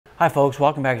Hi folks,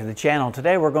 welcome back to the channel.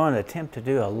 Today we're going to attempt to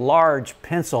do a large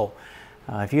pencil.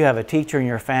 If you have a teacher in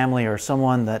your family or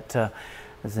someone that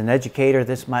is an educator,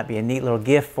 this might be a neat little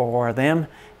gift for them.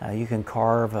 You can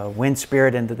carve a wind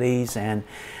spirit into these, and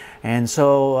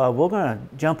so we're going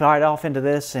to jump right off into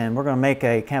this, and we're going to make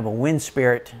a kind of a wind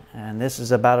spirit. And this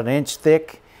is about 1 inch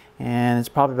thick, and it's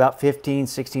probably about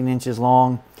 15-16 inches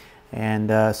long.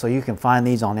 And so you can find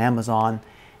these on Amazon,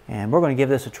 and we're going to give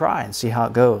this a try and see how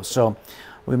it goes. So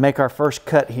we make our first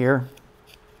cut here,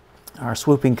 our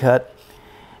swooping cut,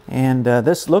 and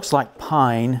this looks like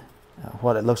pine,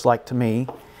 what it looks like to me.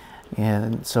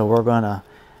 And so we're going to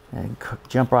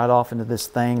jump right off into this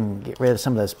thing and get rid of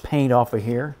some of this paint off of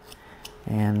here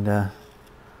and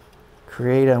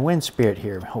create a wind spirit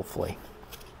here, hopefully.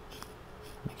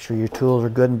 Make sure your tools are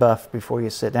good and buffed before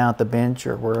you sit down at the bench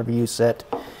or wherever you sit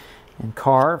and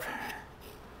carve.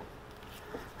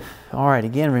 All right,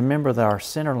 again, remember that our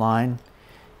center line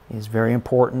is very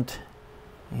important,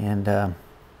 and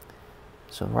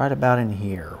so right about in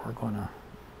here we're going to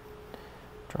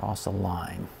draw us a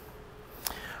line.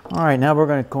 All right, now we're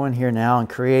going to go in here now and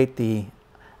create the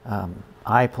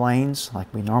eye planes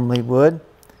like we normally would,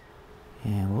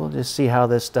 and we'll just see how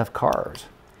this stuff carves.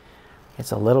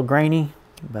 It's a little grainy,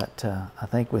 but I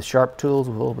think with sharp tools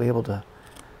we'll be able to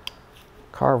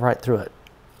carve right through it.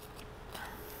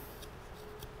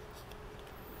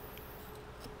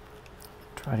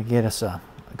 Try to get us a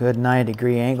good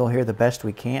 90-degree angle here the best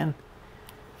we can.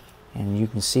 And you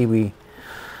can see we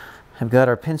have got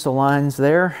our pencil lines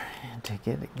there to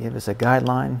give us a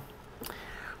guideline.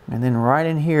 And then right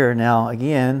in here now,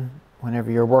 again,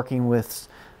 whenever you're working with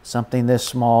something this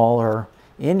small or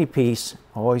any piece,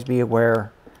 always be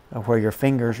aware of where your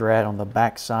fingers are at on the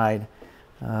back side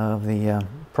of the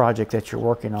project that you're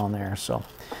working on there. So, all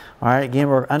right, again,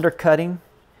 we're undercutting,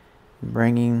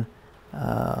 bringing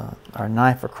our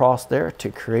knife across there to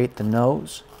create the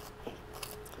nose,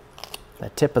 the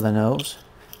tip of the nose.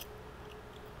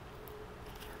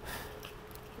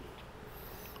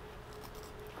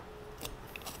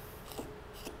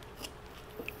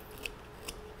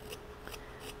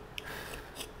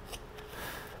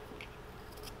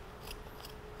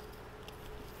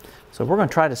 So we're going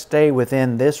to try to stay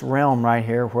within this realm right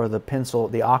here where the pencil,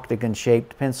 the octagon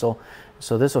shaped pencil,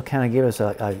 so this will kind of give us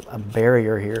a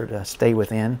barrier here to stay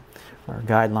within, or a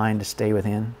guideline to stay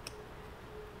within.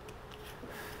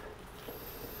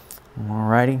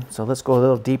 Alrighty, so let's go a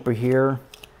little deeper here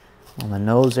on the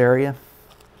nose area.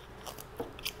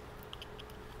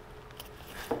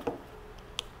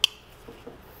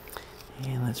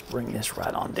 And let's bring this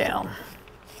right on down.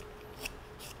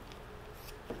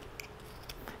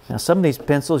 Now some of these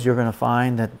pencils you're going to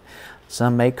find that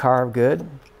some may carve good.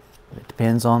 It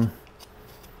depends on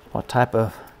what type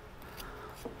of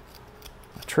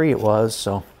tree it was,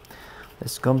 so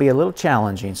it's going to be a little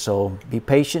challenging, so be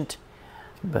patient.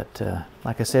 But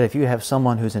like I said, if you have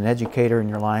someone who's an educator in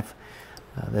your life,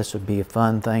 this would be a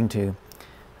fun thing to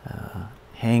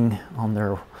hang on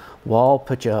their wall.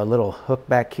 Put you a little hook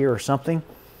back here or something,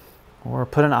 or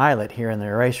put an eyelet here in the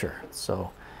eraser.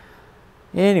 So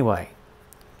anyway,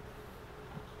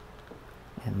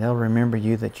 and they'll remember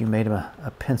you that you made them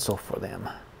a pencil for them.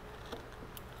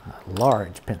 A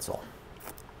large pencil.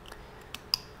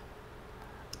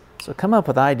 So come up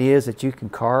with ideas that you can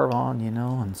carve on, you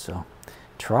know, and so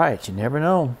try it. You never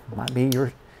know. Might be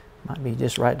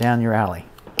just right down your alley.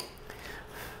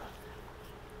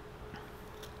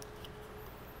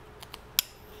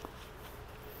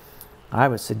 I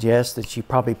would suggest that you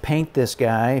probably paint this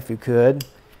guy if you could,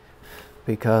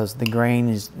 because the grain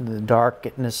is the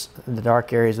darkness, the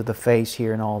dark areas of the face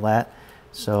here and all that.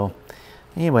 So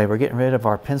anyway, we're getting rid of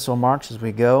our pencil marks as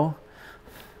we go.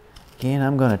 Again,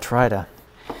 I'm going to try to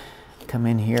come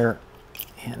in here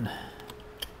and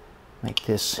make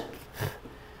this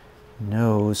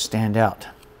nose stand out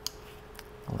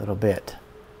a little bit.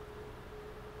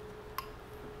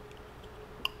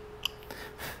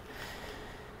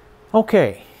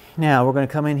 Okay, now we're going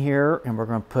to come in here and we're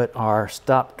going to put our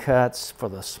stop cuts for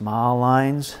the smile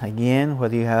lines. Again,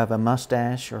 whether you have a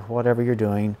mustache or whatever you're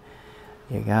doing,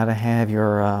 you got to have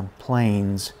your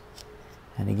planes.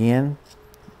 And again,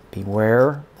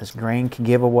 beware, this grain can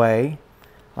give away,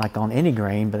 like on any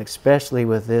grain, but especially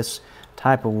with this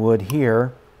type of wood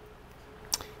here.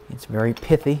 It's very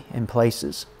pithy in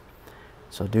places,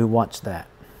 so do watch that.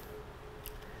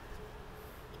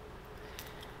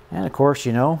 And of course,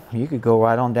 you know, you could go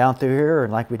right on down through here,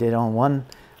 and like we did on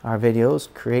our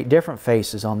videos, create different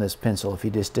faces on this pencil. If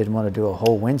you just didn't want to do a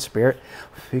whole wind spirit,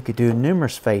 you could do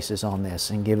numerous faces on this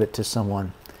and give it to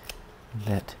someone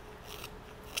that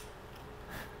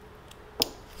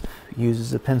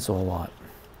uses a pencil a lot.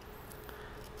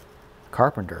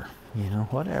 Carpenter, you know,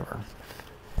 whatever.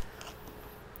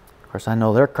 Of course, I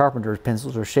know their carpenter's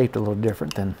pencils are shaped a little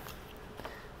different than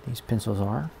these pencils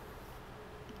are.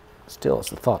 Still, it's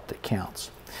the thought that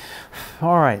counts.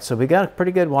 All right, so we got a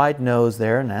pretty good wide nose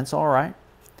there, and that's all right.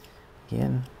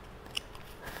 Again,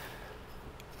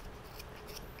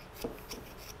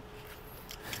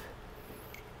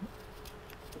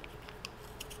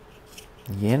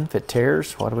 if it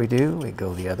tears, what do? We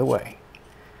go the other way.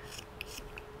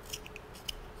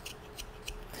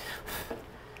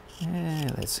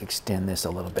 Let's extend this a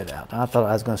little bit out. I thought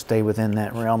I was going to stay within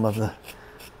that realm of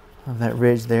that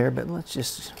ridge there, but let's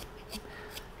just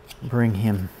bring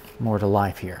him more to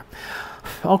life here.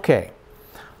 Okay,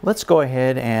 let's go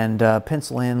ahead and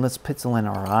pencil in. Let's pencil in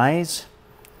our eyes.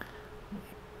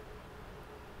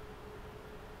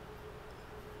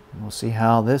 We'll see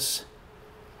how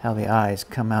the eyes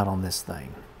come out on this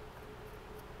thing.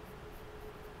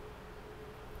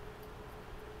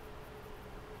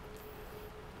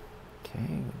 Okay,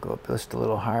 we'll go up just a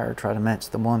little higher, try to match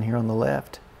the one here on the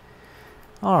left.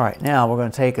 All right, now we're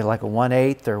going to take it like a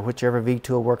 1/8 or whichever V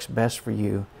tool works best for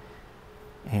you,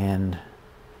 and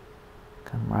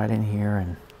come right in here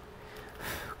and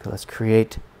let's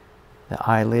create the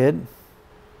eyelid.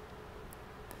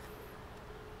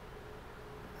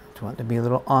 Just want it to be a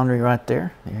little ornery right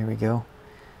there. There we go.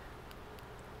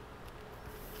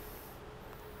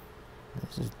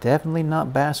 This is definitely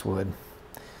not basswood.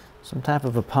 Some type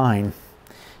of a pine.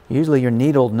 Usually your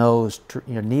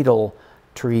needle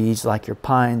trees like your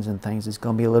pines and things is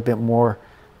going to be a little bit more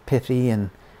pithy and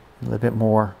a little bit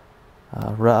more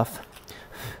rough,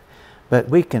 but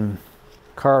we can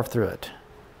carve through it.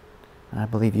 I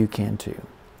believe you can too.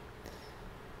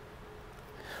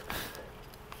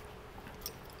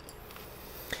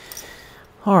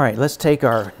 All right, let's take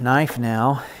our knife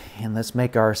now and let's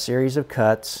make our series of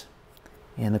cuts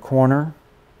in the corner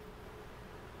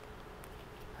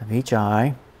of each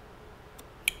eye,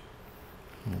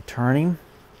 and turning.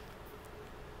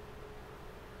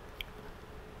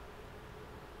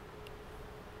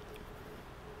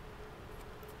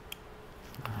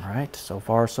 All right, so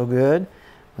far so good.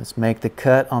 Let's make the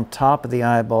cut on top of the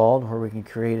eyeball where we can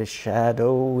create a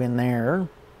shadow in there.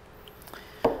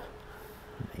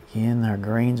 Again, our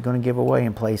grain's going to give away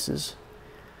in places.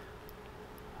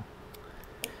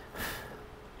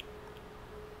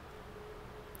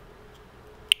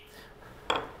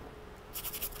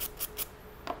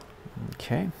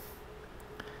 Okay.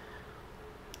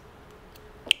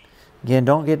 Again,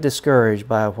 don't get discouraged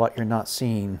by what you're not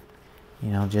seeing,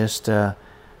 you know, just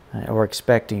or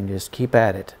expecting. Just keep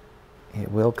at it.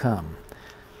 It will come.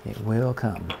 It will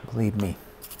come. Believe me.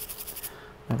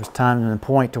 There was time and a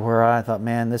point to where I thought,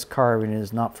 man, this carving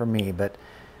is not for me, but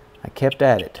I kept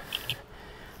at it.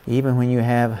 Even when you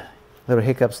have little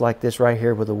hiccups like this right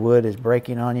here where the wood is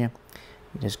breaking on you,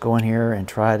 you just go in here and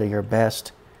try to your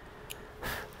best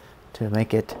to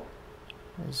make it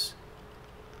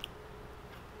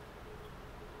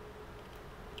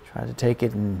try to take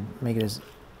it and make it as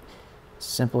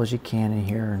simple as you can in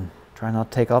here, and try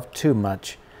not to take off too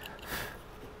much.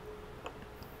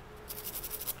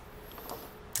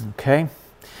 Okay,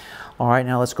 all right,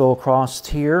 now let's go across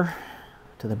here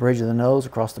to the bridge of the nose,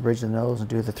 across the bridge of the nose, and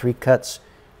do the 3 cuts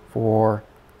for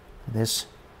this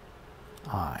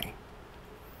eye.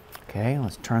 Okay,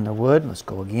 let's turn the wood. Let's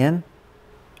go again.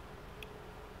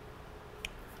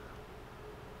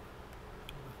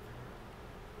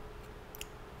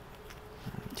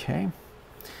 Okay,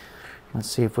 let's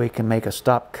see if we can make a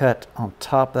stop cut on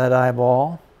top of that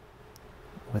eyeball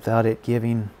without it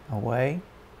giving away.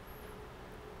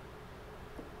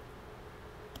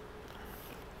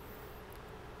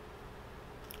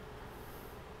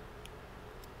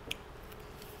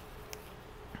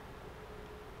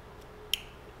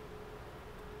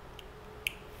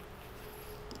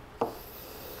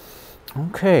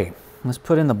 Okay, let's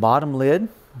put in the bottom lid.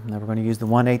 Now we're going to use the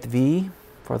 1/8 V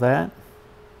for that.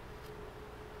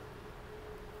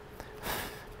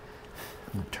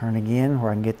 I'm going to turn again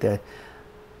where I can get the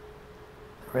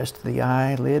rest of the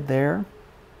eyelid there.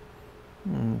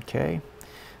 Okay,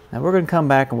 now we're going to come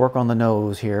back and work on the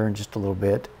nose here in just a little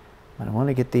bit, but I want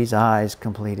to get these eyes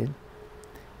completed.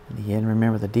 And again,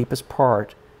 remember the deepest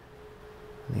part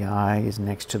of the eye is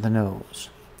next to the nose.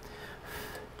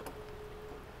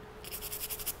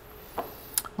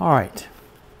 All right,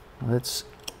 let's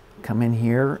come in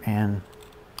here and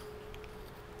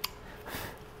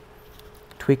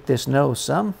tweak this nose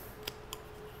some,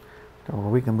 or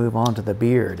we can move on to the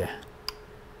beard.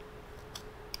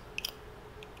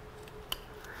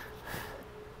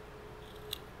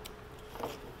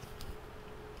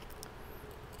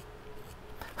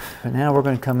 But now we're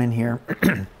going to come in here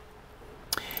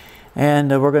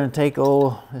and we're going to take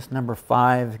this number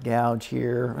 5 gouge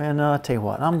here, and I'll tell you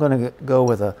what, I'm going to go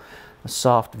with a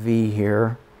soft V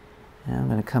here, and I'm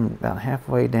going to come about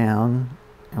halfway down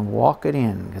and walk it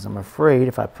in, because I'm afraid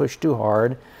if I push too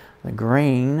hard the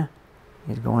grain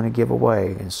is going to give away,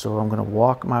 and so I'm going to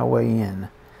walk my way in,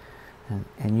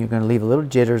 and you're going to leave a little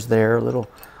jitters there, little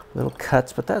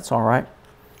cuts, but that's all right,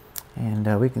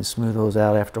 and we can smooth those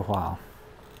out after a while.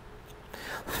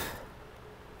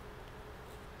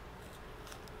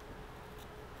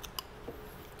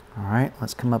 All right,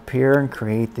 let's come up here and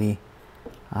create the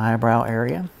eyebrow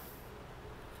area.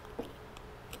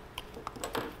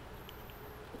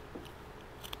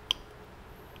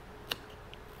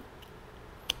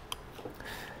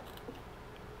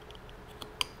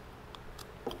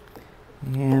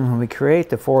 And when we create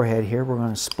the forehead here, we're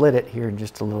going to split it here in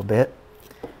just a little bit.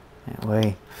 That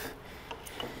way,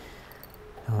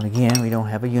 and again, we don't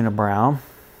have a unibrow.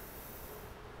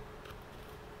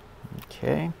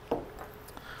 Okay.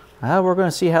 Well, we're going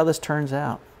to see how this turns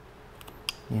out.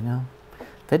 You know,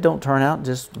 if it don't turn out,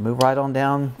 just move right on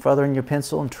down further in your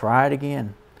pencil and try it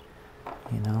again.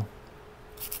 You know.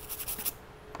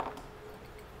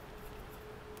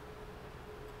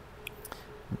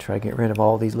 And try to get rid of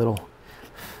all these little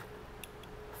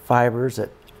fibers that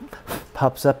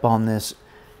pops up on this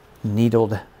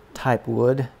needled type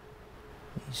wood.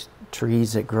 These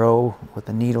trees that grow with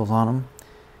the needles on them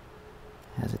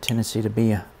has a tendency to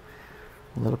be a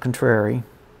little contrary.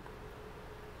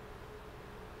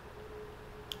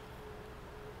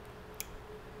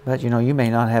 But you know, you may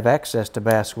not have access to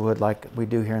basswood like we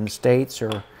do here in the States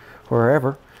or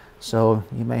wherever, so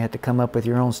you may have to come up with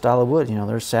your own style of wood. You know,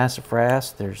 there's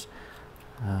sassafras, there's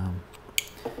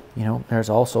you know, there's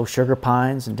also sugar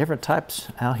pines and different types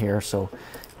out here, so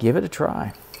give it a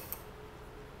try.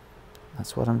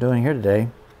 That's what I'm doing here today,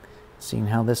 seeing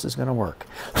how this is going to work.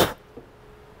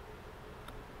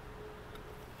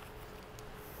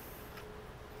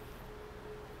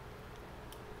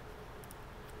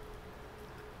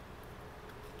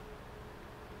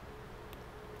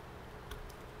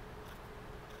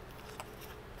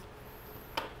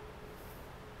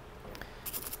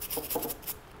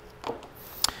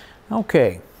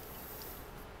 Okay,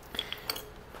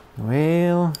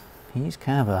 well, he's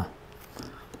kind of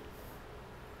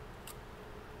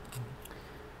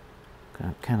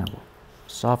gonna kind of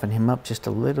soften him up just a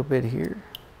little bit here.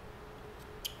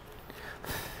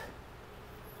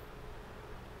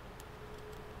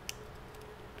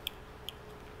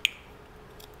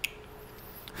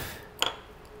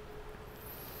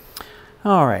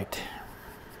 All right,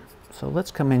 so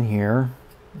let's come in here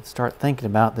and start thinking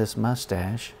about this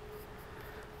mustache.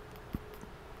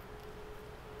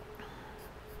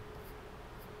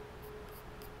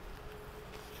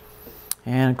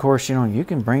 And of course, you know, you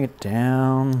can bring it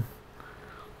down,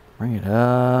 bring it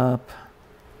up,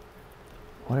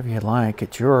 whatever you like.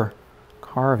 It's your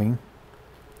carving.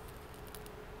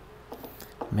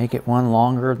 Make it one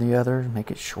longer than the other,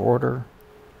 make it shorter.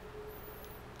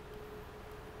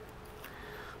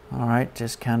 All right,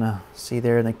 just kind of see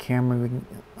there in the camera.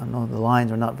 I know the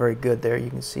lines are not very good there, you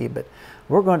can see, but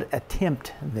we're going to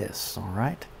attempt this, all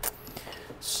right?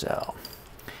 So,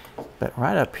 but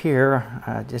right up here,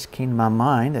 just came to my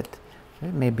mind that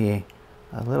there may be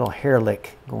a little hair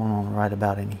lick going on right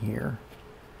about in here.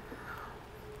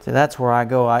 So that's where I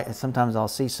go. Sometimes I'll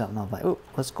see something, I'm like, oh,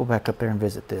 let's go back up there and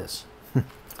visit this.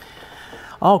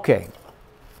 Okay.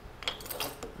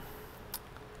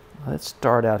 Let's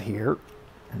start out here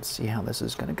and see how this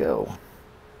is going to go.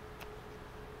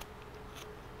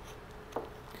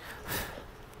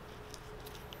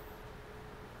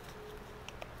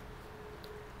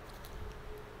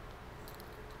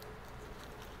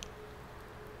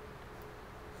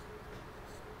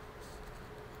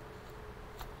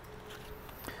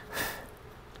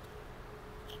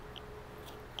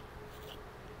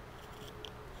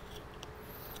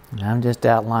 And I'm just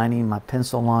outlining my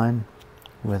pencil line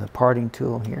with a parting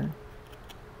tool here.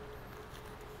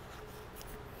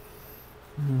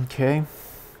 Okay.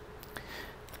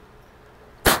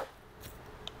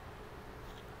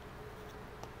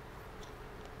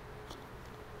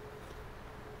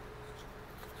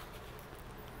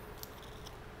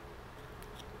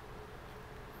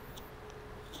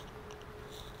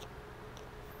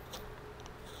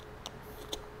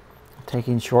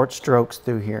 Taking short strokes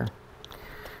through here.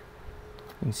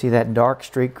 You can see that dark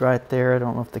streak right there. I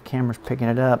don't know if the camera's picking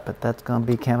it up, but that's going to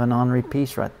be kind of an ornery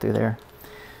piece right through there.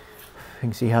 You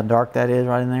can see how dark that is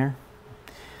right in there.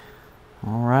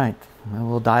 All right, well,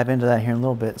 we'll dive into that here in a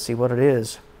little bit and see what it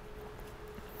is.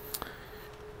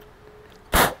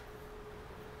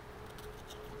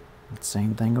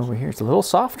 Same thing over here. It's a little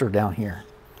softer down here.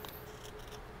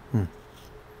 Of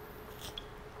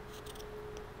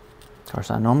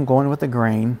course, I know I'm going with the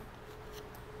grain.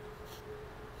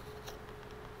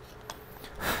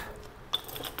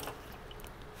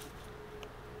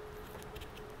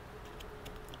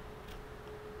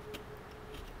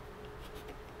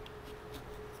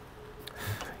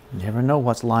 You never know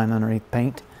what's lying underneath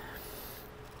paint.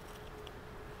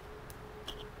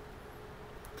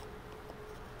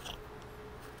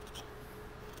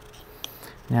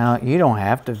 Now, you don't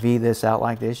have to V this out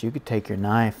like this. You could take your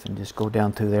knife and just go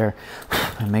down through there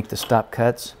and make the stop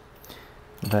cuts.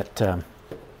 But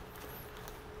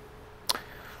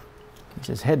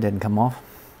his head didn't come off.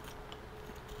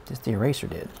 Just the eraser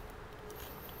did.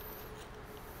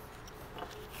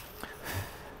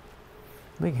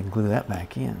 We can glue that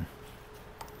back in.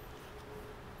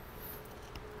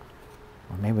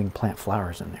 Or maybe we can plant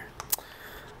flowers in there.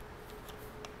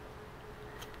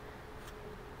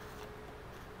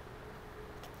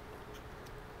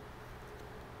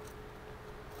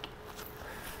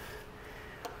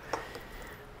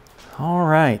 All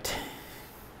right.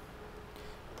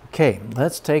 Okay,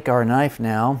 let's take our knife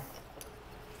now.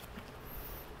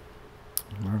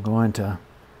 We're going to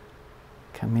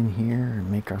come in here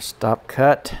and make our stop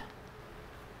cut.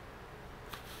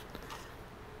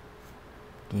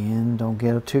 Again, don't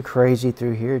get too crazy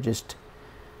through here. Just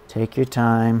take your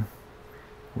time.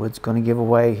 Wood's going to give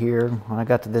away here. When I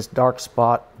got to this dark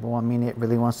spot, well, I mean, it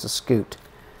really wants to scoot.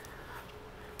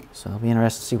 So it'll be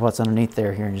interesting to see what's underneath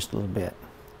there here in just a little bit.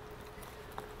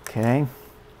 Okay.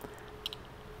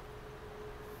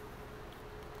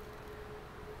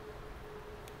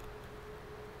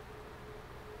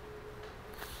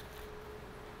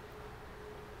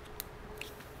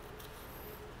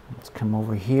 Let's come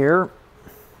over here.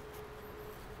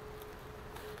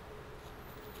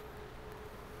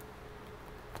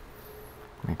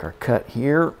 Make our cut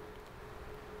here.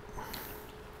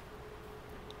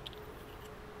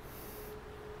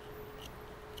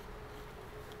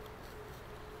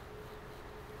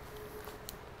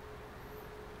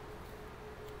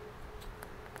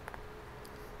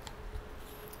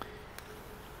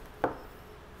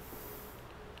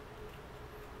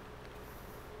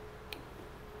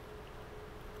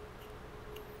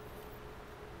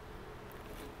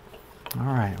 All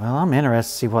right, well, I'm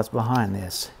interested to see what's behind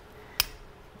this.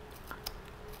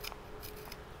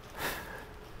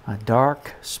 A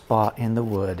dark spot in the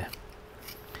wood.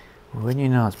 Wouldn't you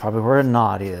know, it's probably where a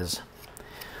knot is.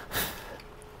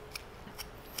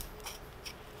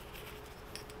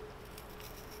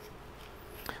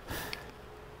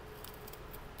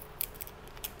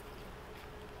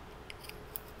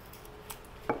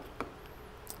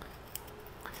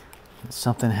 It's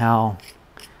something how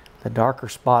the darker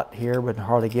spot here would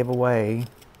hardly give away,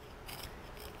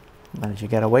 but as you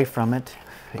get away from it,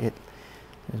 it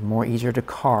is more easier to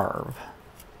carve.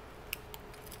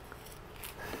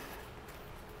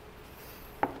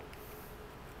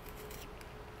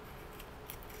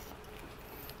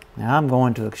 Now I'm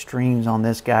going to extremes on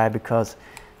this guy because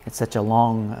it's such a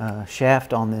long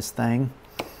shaft on this thing,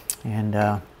 and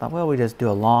thought, well, we just do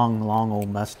a long old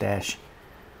mustache.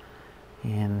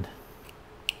 And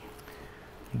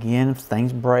again, if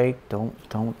things break, don't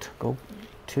go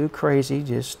too crazy.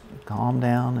 Just calm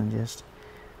down and just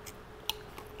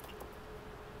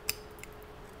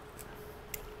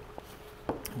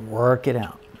work it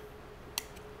out.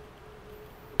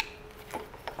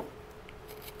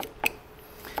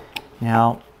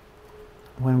 Now,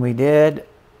 when we did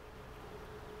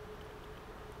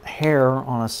hair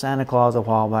on a Santa Claus a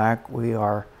while back, we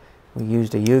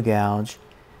used a U-gouge.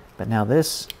 But now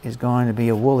this is going to be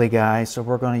a woolly guy, so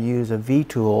we're going to use a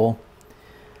V-tool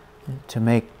to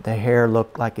make the hair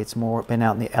look like it's more been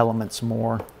out in the elements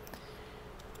more.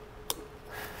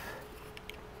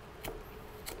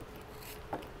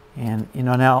 And you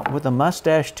know, now with a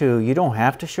mustache too, you don't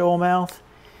have to show a mouth,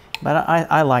 but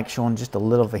I like showing just a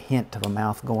little of a hint of a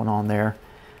mouth going on there.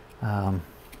 I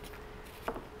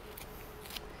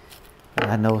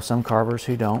know some carvers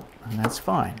who don't, and that's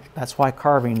fine. That's why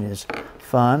carving is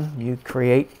fun. You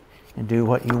create and do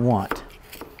what you want.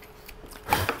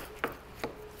 If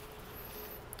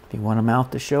you want a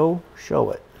mouth to show,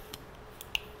 show it.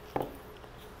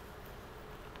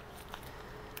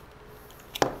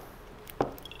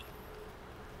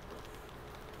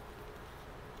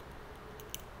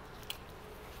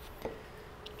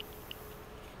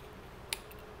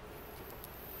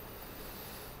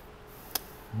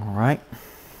 All right.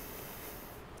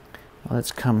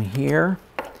 Let's come here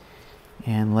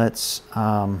and let's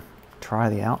try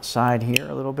the outside here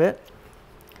a little bit.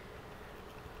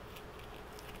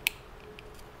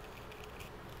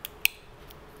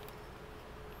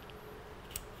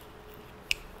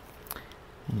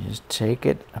 And just take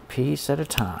it a piece at a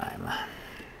time.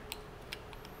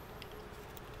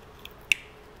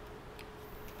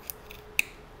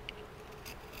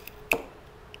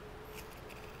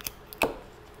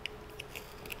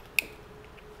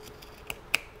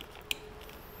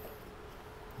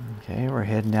 Okay, we're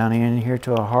heading down in here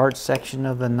to a hard section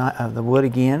of the wood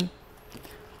again.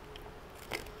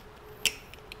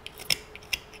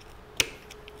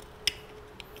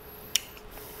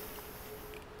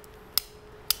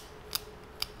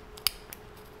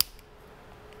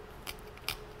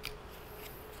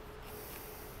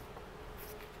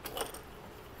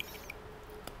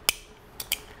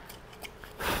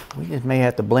 We just may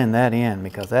have to blend that in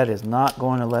because that is not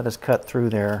going to let us cut through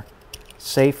there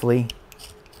safely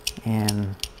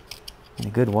and in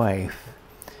a good way.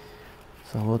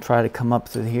 So we'll try to come up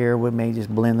through here. We may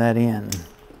just blend that in.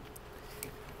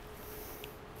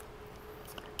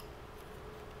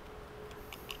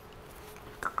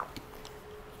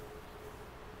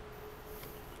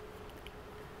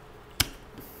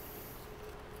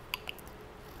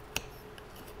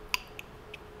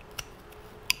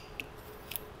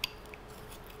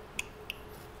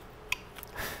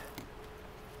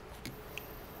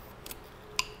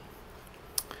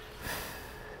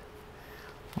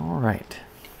 All right,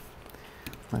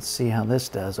 let's see how this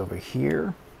does over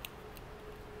here.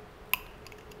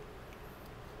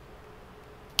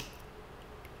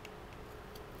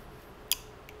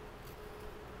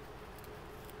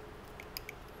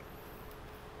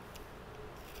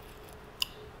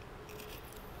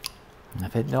 And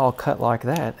if it all cut like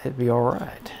that, it'd be all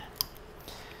right.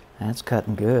 That's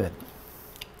cutting good.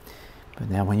 But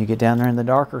now when you get down there in the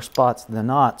darker spots, the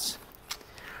knots,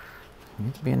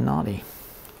 it's being naughty.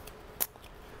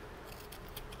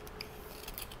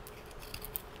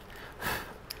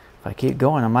 If I keep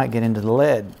going, I might get into the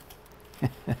lead.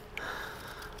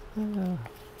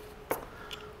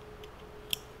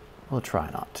 We'll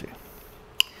try not to.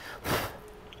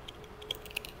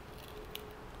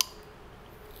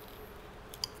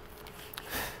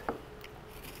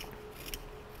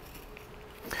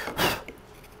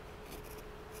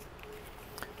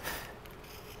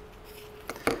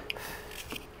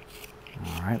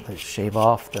 All right, let's shave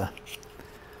off the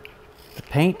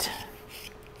paint.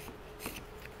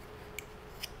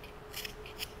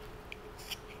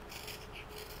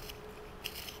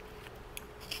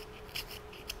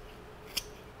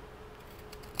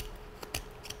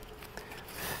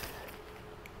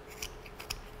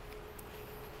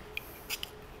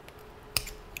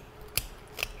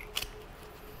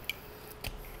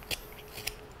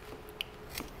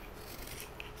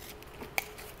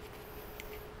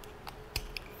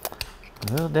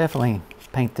 We'll definitely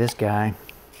paint this guy.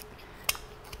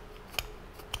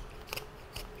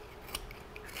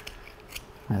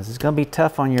 Now, this is going to be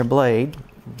tough on your blade,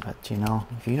 but you know,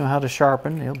 if you know how to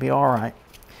sharpen, it'll be all right.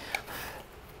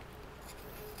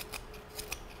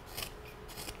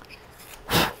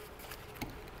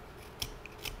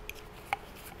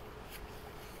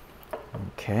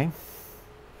 Okay.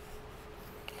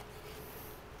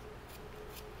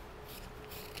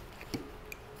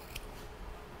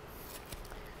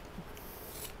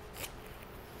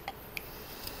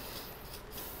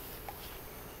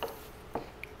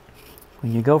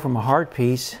 When you go from a hard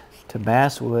piece to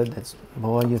basswood, that's,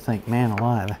 boy, you think, man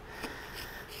alive,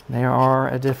 there are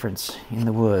a difference in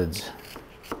the woods.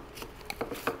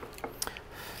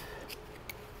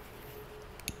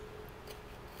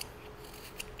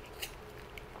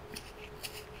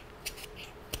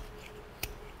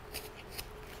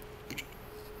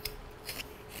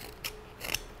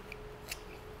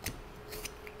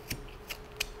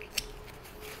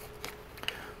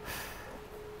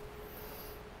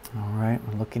 All right,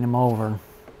 we're looking them over.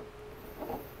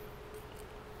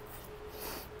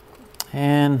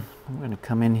 And I'm going to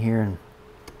come in here and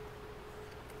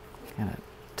kind of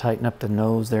tighten up the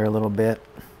nose there a little bit.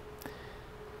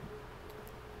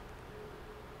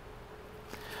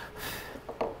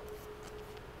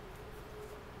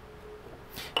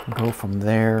 And go from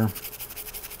there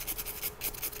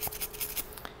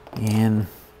and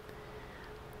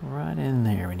right in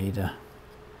there. We need to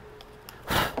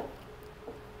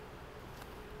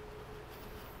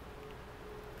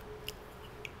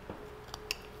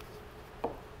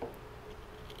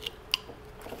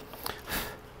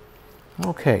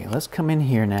okay, let's come in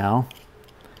here now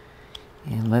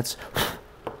and let's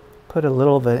put a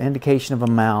little of an indication of a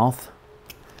mouth.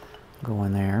 Go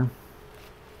in there.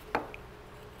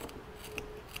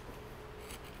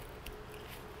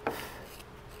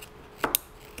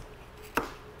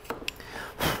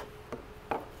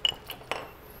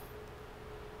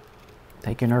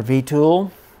 Taking our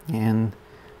V-tool and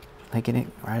making it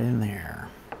right in there.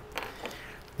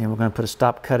 Then we're going to put a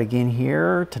stop cut again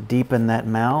here to deepen that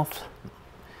mouth.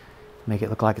 Make it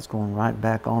look like it's going right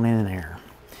back on in there.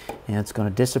 And it's going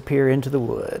to disappear into the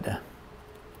wood.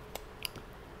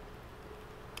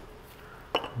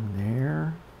 And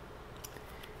there.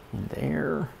 And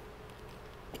there.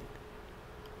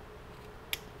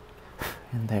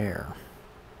 And there.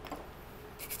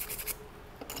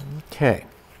 Okay.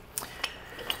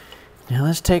 Now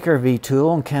let's take our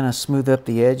V-tool and kind of smooth up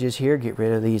the edges here. Get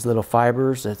rid of these little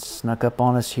fibers that snuck up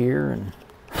on us here.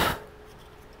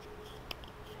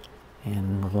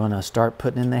 And we're going to start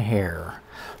putting in the hair.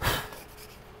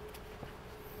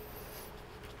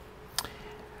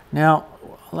 Now,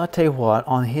 I'll tell you what,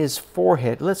 on his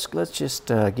forehead, let's just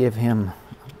give him,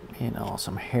 you know,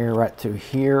 some hair right through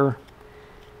here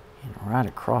and right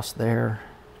across there.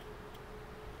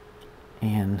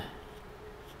 And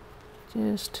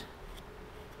just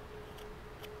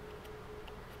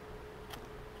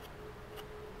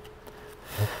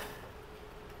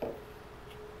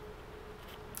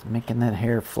making that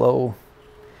hair flow,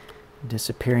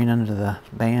 disappearing under the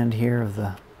band here of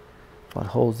the what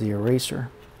holds the eraser.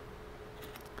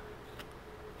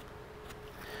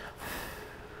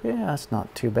 Yeah, that's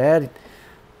not too bad.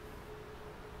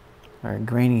 Our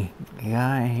grainy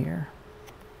guy here.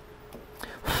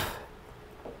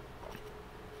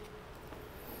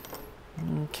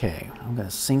 Okay, I'm going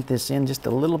to sink this in just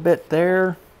a little bit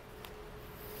there.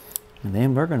 And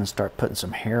then we're going to start putting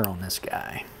some hair on this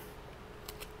guy.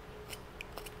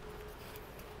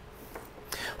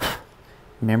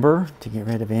 Remember to get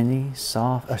rid of any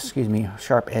sharp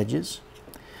edges.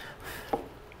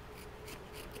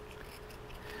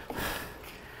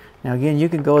 Now again, you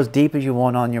can go as deep as you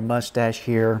want on your mustache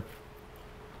here,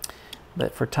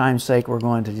 but for time's sake, we're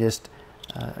going to just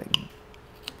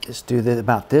do this,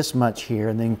 about this much here,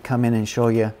 and then come in and show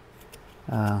you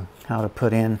how to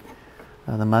put in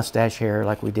the mustache hair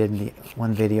like we did in the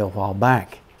one video a while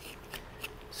back.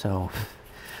 So.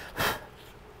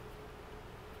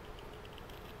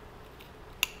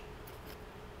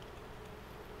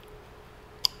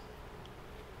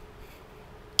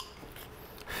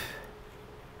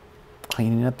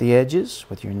 Cleaning up the edges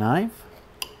with your knife.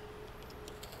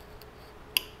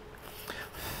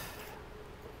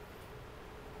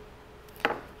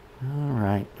 All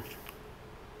right.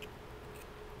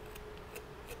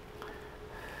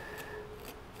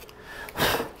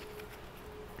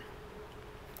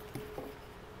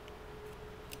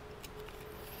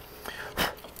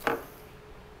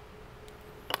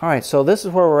 All right, so this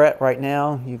is where we're at right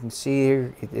now. You can see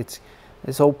here,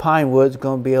 this old pine wood's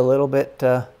going to be a little bit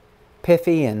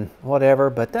piffy and whatever,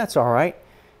 but that's all right.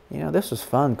 You know, this was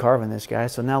fun carving this guy.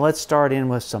 So now let's start in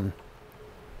with some,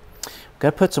 got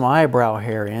to put some eyebrow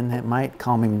hair in. That might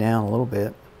calm him down a little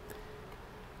bit.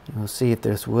 And we'll see if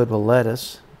this wood will let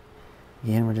us.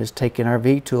 Again, we're just taking our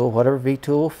V-tool, whatever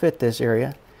V-tool will fit this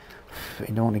area.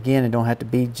 It don't have to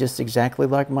be just exactly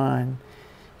like mine.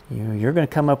 You know, you're going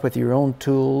to come up with your own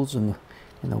tools and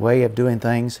the way of doing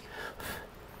things.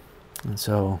 And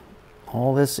so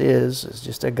all this is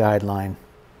just a guideline.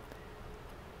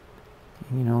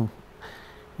 You know,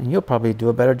 and you'll probably do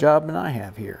a better job than I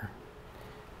have here.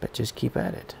 But just keep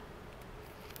at it.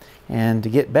 And to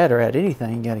get better at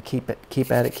anything, you got to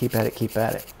keep at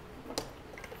it.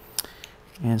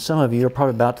 And some of you are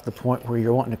probably about to the point where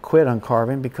you're wanting to quit on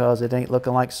carving because it ain't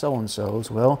looking like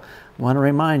so-and-so's. Well, I want to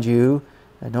remind you,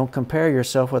 don't compare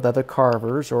yourself with other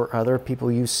carvers or other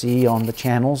people you see on the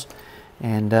channels.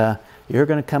 And you're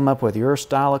going to come up with your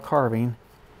style of carving,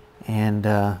 and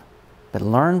but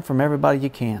learn from everybody you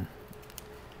can.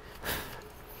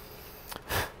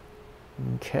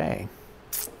 Okay.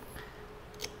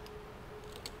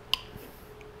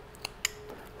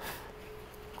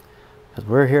 Because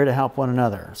we're here to help one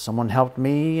another. Someone helped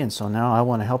me, and so now I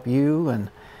want to help you, and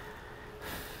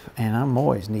I'm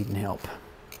always needing help.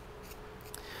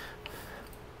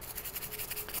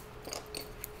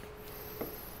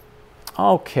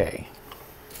 Okay.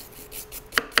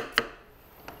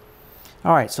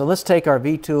 All right, so let's take our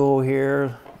V-tool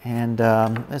here, and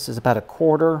this is about a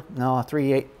quarter, no, a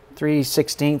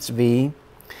 3/16 V,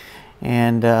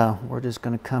 and we're just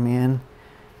going to come in.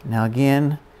 Now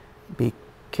again, be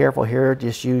careful here.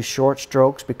 Just use short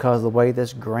strokes because of the way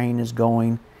this grain is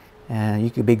going, and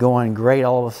you could be going great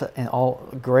all of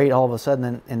a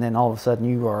sudden, and then all of a sudden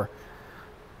you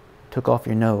took off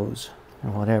your nose or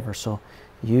whatever. So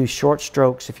use short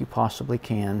strokes if you possibly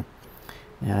can.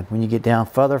 And when you get down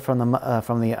further from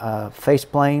the face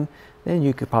plane, then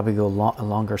you could probably go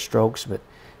longer strokes. But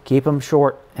Keep them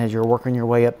short as you're working your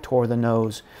way up toward the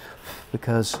nose,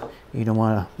 because you don't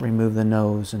want to remove the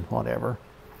nose and whatever.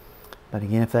 But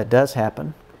again, if that does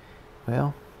happen,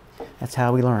 well, that's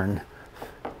how we learn.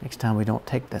 Next time we don't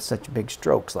take such big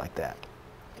strokes like that.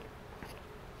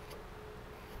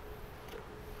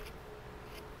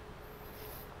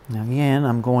 Now again,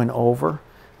 I'm going over,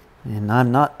 and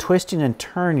I'm not twisting and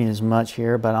turning as much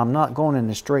here, but I'm not going in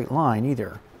a straight line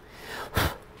either.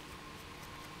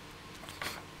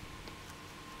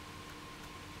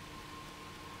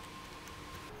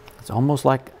 It's almost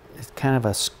like it's kind of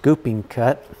a scooping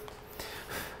cut.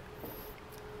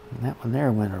 And that one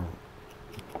there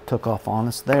took off on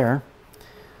us there.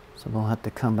 So we'll have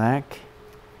to come back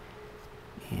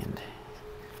and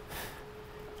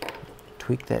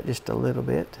tweak that just a little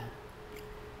bit.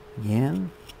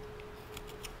 Again.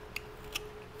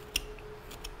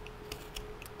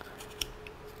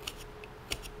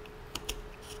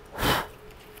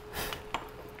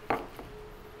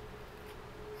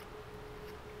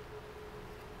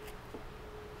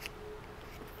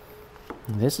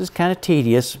 This is kind of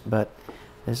tedious, but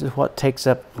this is what takes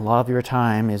up a lot of your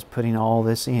time, is putting all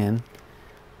this in.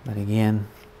 But again,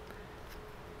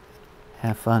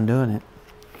 have fun doing it.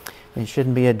 It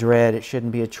shouldn't be a dread. It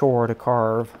shouldn't be a chore to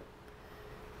carve.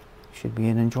 It should be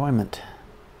an enjoyment.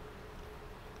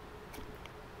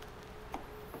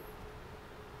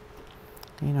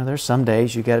 You know, there's some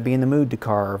days you got to be in the mood to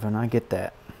carve, and I get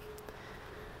that.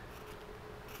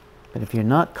 But if you're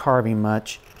not carving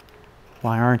much,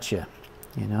 why aren't you?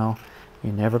 You know,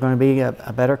 you're never going to be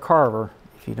a better carver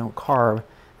if you don't carve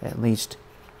at least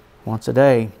once a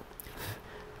day,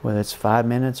 whether it's 5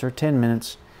 minutes or 10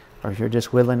 minutes, or if you're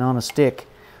just whittling on a stick.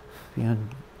 You know,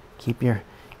 keep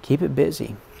it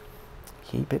busy.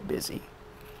 Keep it busy.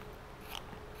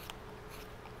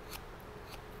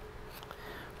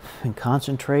 And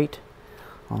concentrate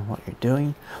on what you're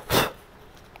doing.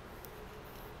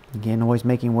 Again, always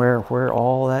making where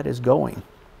all that is going.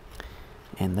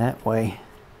 And that way,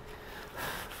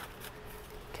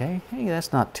 okay, hey,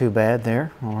 that's not too bad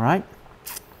there. All right,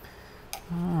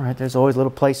 there's always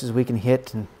little places we can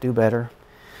hit and do better.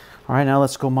 All right, now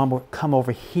let's come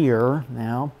over here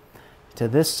now to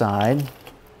this side,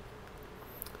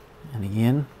 and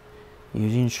again,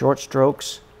 using short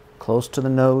strokes close to the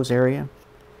nose area,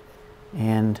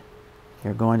 and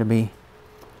you're going to be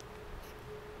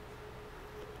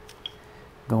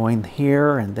going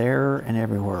here and there and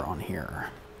everywhere on here.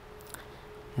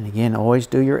 And again, always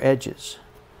do your edges.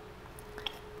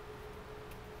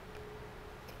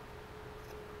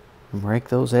 Break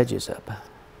those edges up.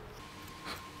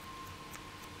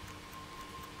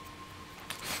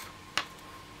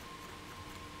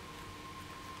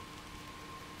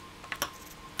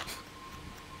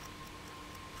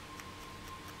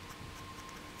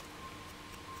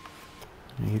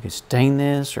 You can stain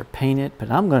this or paint it, but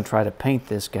I'm going to try to paint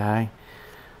this guy.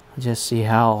 Just see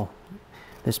how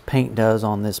this paint does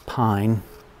on this pine.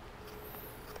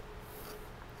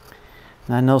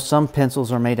 And I know some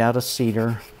pencils are made out of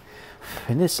cedar.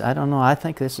 And this, I don't know, I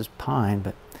think this is pine,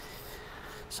 but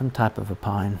some type of a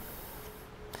pine.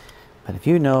 But if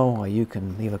you know, well, you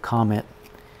can leave a comment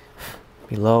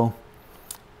below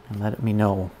and let me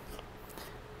know.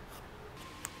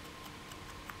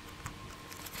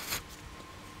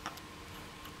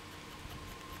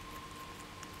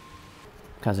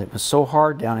 Because it was so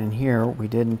hard down in here, we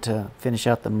didn't finish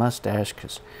out the mustache,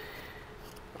 because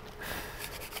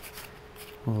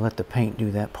we'll let the paint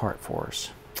do that part for us.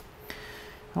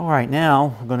 All right,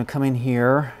 now we're going to come in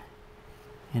here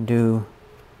and do,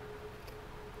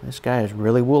 this guy is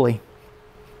really woolly.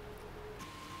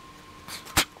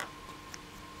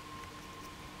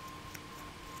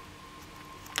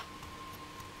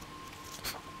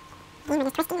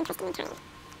 Remember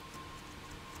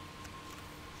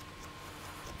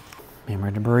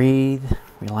to breathe,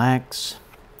 relax,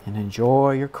 and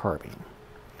enjoy your carving.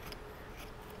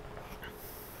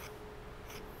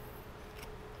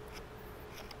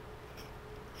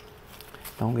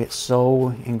 Don't get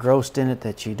so engrossed in it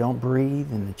that you don't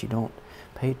breathe and that you don't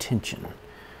pay attention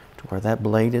to where that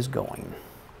blade is going.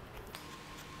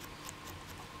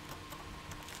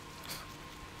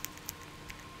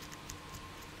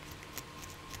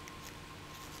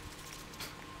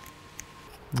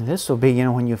 This will be, you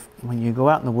know, when you go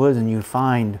out in the woods and you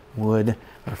find wood,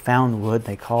 or found wood,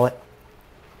 they call it,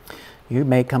 you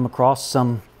may come across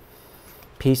some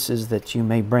pieces that you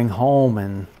may bring home,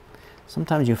 and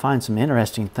sometimes you find some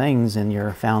interesting things in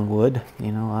your found wood.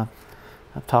 You know,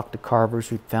 I've talked to carvers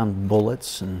who found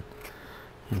bullets and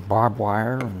barbed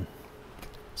wire and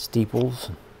steeples,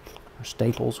 or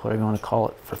staples, whatever you want to call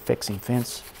it, for fixing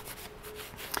fence.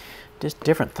 just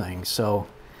different things. So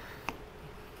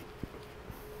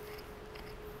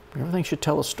everything should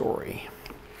tell a story.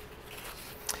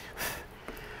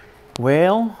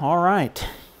 Well, all right.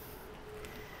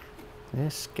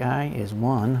 This guy is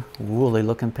one woolly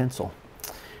looking pencil,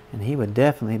 and he would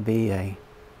definitely be a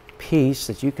piece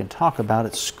that you can talk about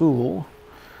at school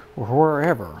or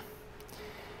wherever.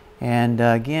 And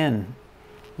again,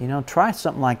 you know, try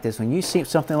something like this. When you see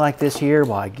something like this here,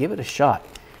 why, give it a shot.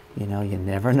 You know, you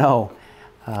never know.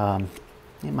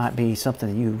 It might be something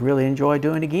that you really enjoy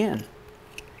doing again.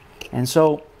 And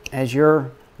so as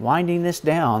you're winding this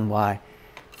down, why,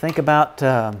 think about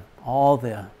all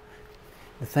the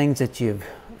things that you've,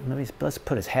 let's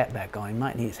put his hat back on. He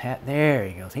might need his hat. There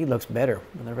he goes. He looks better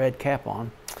with a red cap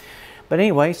on. But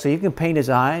anyway, so you can paint his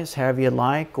eyes however you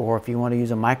like, or if you want to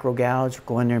use a micro gouge,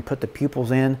 go in there and put the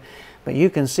pupils in. But you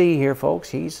can see here, folks,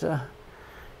 he's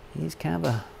kind of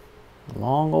a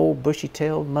long old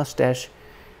bushy-tailed mustache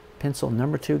pencil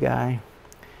 #2 guy.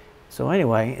 So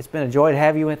anyway, it's been a joy to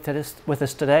have you with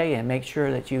us today, and make sure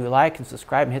that you like and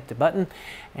subscribe and hit the button.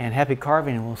 And happy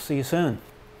carving, and we'll see you soon.